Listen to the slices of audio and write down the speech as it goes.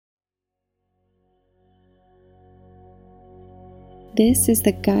This is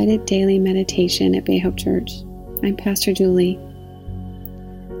the guided daily meditation at Bay Hope Church. I'm Pastor Julie.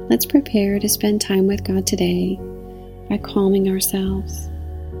 Let's prepare to spend time with God today by calming ourselves.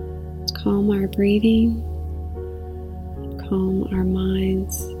 Let's calm our breathing, calm our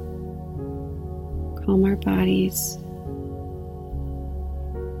minds, calm our bodies,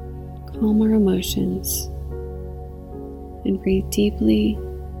 calm our emotions, and breathe deeply.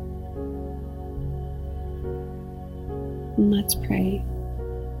 And let's pray.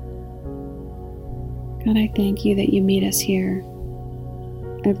 God, I thank you that you meet us here.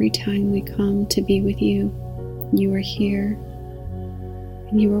 Every time we come to be with you, you are here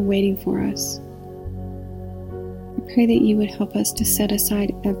and you are waiting for us. I pray that you would help us to set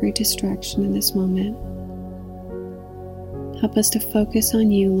aside every distraction in this moment. Help us to focus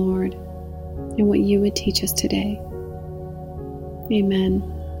on you, Lord, and what you would teach us today. Amen.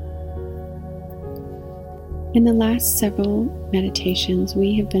 In the last several meditations,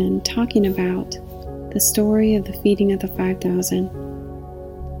 we have been talking about the story of the feeding of the 5,000.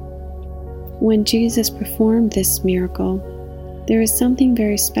 When Jesus performed this miracle, there is something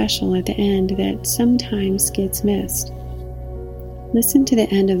very special at the end that sometimes gets missed. Listen to the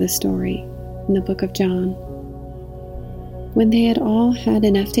end of the story in the book of John. When they had all had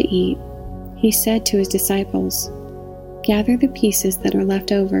enough to eat, he said to his disciples, "Gather the pieces that are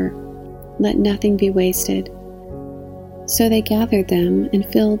left over, let nothing be wasted." So they gathered them and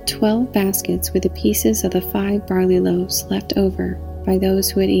filled 12 baskets with the pieces of the 5 barley loaves left over by those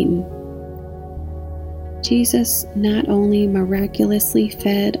who had eaten. Jesus not only miraculously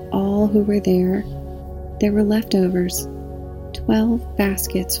fed all who were there were leftovers, 12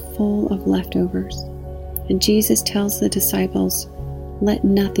 baskets full of leftovers. And Jesus tells the disciples, "Let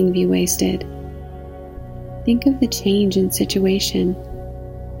nothing be wasted." Think of the change in situation.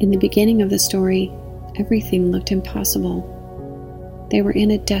 In the beginning of the story, everything looked impossible. They were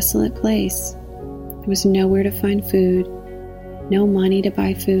in a desolate place. There was nowhere to find food, no money to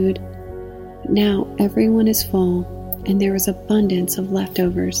buy food. But now everyone is full, and there is abundance of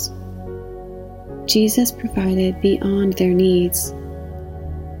leftovers. Jesus provided beyond their needs,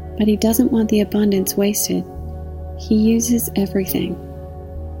 but he doesn't want the abundance wasted. He uses everything.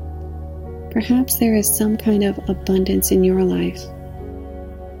 Perhaps there is some kind of abundance in your life.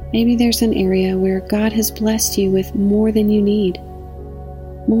 Maybe there's an area where God has blessed you with more than you need,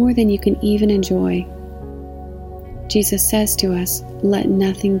 more than you can even enjoy. Jesus says to us, "Let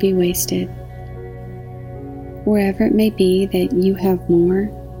nothing be wasted." Wherever it may be that you have more,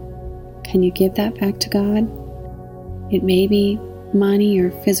 can you give that back to God? It may be money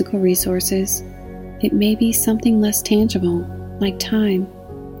or physical resources. It may be something less tangible, like time,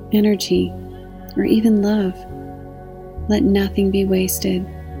 energy, or even love. Let nothing be wasted.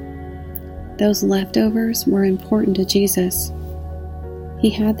 Those leftovers were important to Jesus. He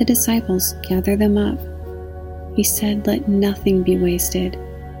had the disciples gather them up. He said, "Let nothing be wasted."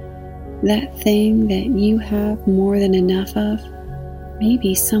 That thing that you have more than enough of may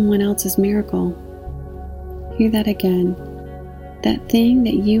be someone else's miracle. Hear that again. That thing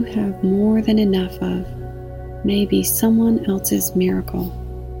that you have more than enough of may be someone else's miracle.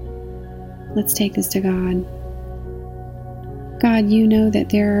 Let's take this to God. God, you know that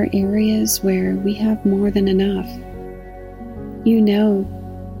there are areas where we have more than enough. You know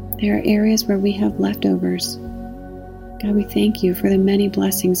there are areas where we have leftovers. God, we thank you for the many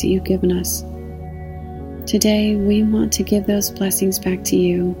blessings that you've given us. Today, we want to give those blessings back to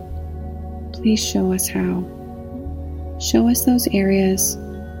you. Please show us how. Show us those areas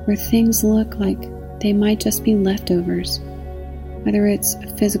where things look like they might just be leftovers, whether it's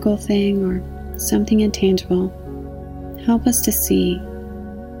a physical thing or something intangible. Help us to see.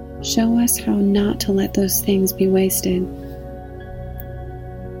 Show us how not to let those things be wasted.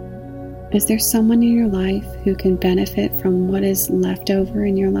 Is there someone in your life who can benefit from what is left over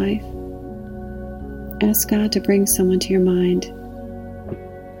in your life? Ask God to bring someone to your mind.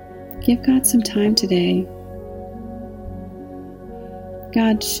 Give God some time today.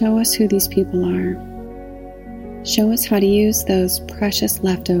 God, show us who these people are. Show us how to use those precious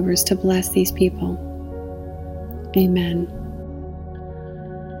leftovers to bless these people. Amen.